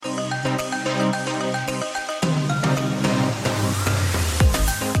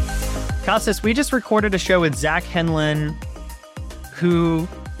Kostas, we just recorded a show with Hendlin, who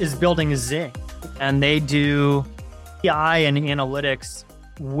is building Zing, and they do AI and analytics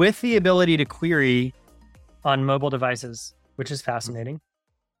with the ability to query on mobile devices, which is fascinating.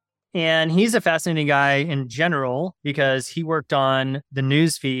 And he's a fascinating guy in general because he worked on the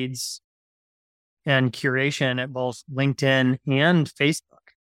news feeds and curation at both LinkedIn and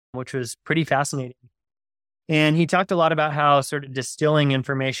Facebook, which was pretty fascinating. And he talked a lot about how sort of distilling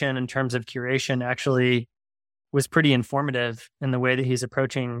information in terms of curation actually was pretty informative in the way that he's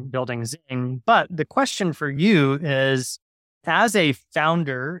approaching building Zing. But the question for you is, as a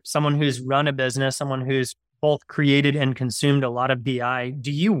founder, someone who's run a business, someone who's both created and consumed a lot of BI, do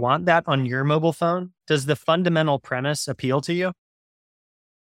you want that on your mobile phone? Does the fundamental premise appeal to you?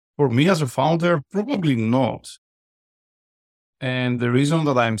 For me as a founder, probably not. And the reason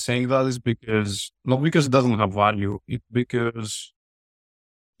that I'm saying that is not because it doesn't have value, it's because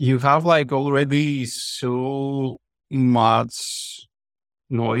you have like already so much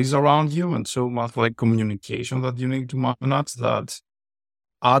noise around you and so much like communication that you need to manage that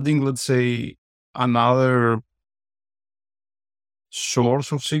adding, let's say, another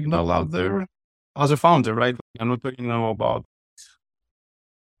source of signal out there as a founder, right? I'm not talking now about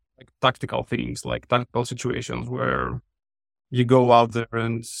like tactical things, like tactical situations where you go out there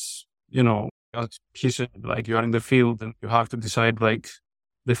and, as he said, like you are in the field and you have to decide like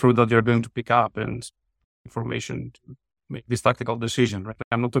the fruit that you're going to pick up and information to make this tactical decision, right?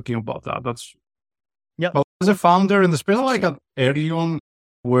 I'm not talking about that. But as a founder, and especially like at early on,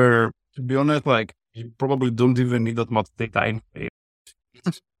 where to be honest, like you probably don't even need that much data anyway.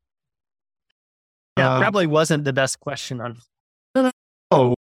 Probably wasn't the best question on.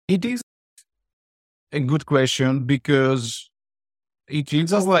 No, it is a good question because it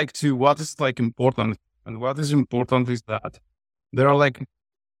leads us like to what is like important. And what is important is that there are like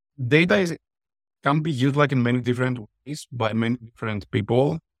can be used like in many different ways by many different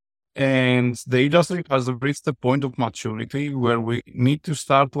people. And the industry has reached a point of maturity where we need to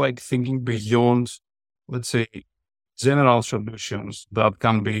start like thinking beyond, let's say, general solutions that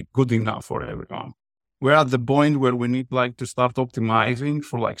can be good enough for everyone. We're at the point where we need like to start optimizing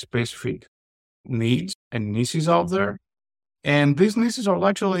for like specific needs and niches out there. And these niches are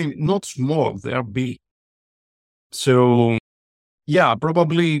actually not small, they are big. So yeah,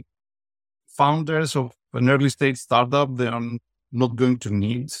 probably founders of an early stage startup, they are not going to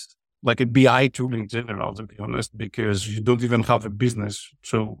need like a BI tool in general, to be honest, because you don't even have a business.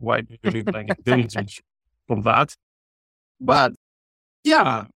 So why do you need like intelligence from that? But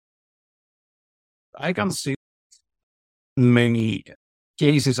yeah, I can see many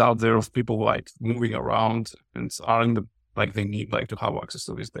cases out there of people like moving around and are in the, like they need like to have access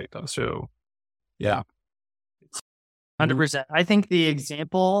to this data. So yeah. 100%. I think the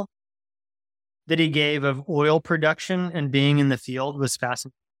example that he gave of oil production and being in the field was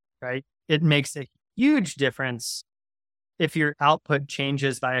fascinating, right? It makes a huge difference if your output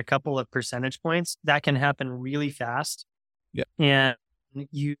changes by a couple of percentage points. That can happen really fast. Yeah. And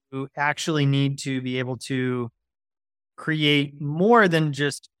you actually need to be able to create more than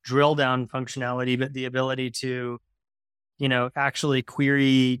just drill down functionality, but the ability to, actually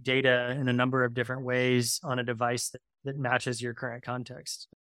query data in a number of different ways on a device that matches your current context,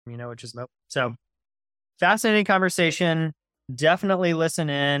 which is mobile. So fascinating conversation. Definitely listen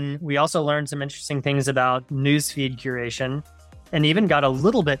in. We also learned some interesting things about newsfeed curation and even got a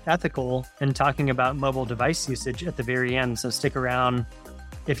little bit ethical in talking about mobile device usage at the very end. So stick around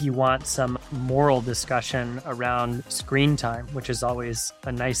if you want some moral discussion around screen time, which is always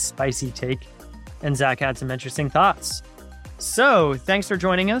a nice spicy take. And Zach had some interesting thoughts. So thanks for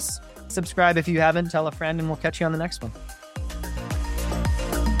joining us. Subscribe if you haven't, tell a friend, and we'll catch you on the next one.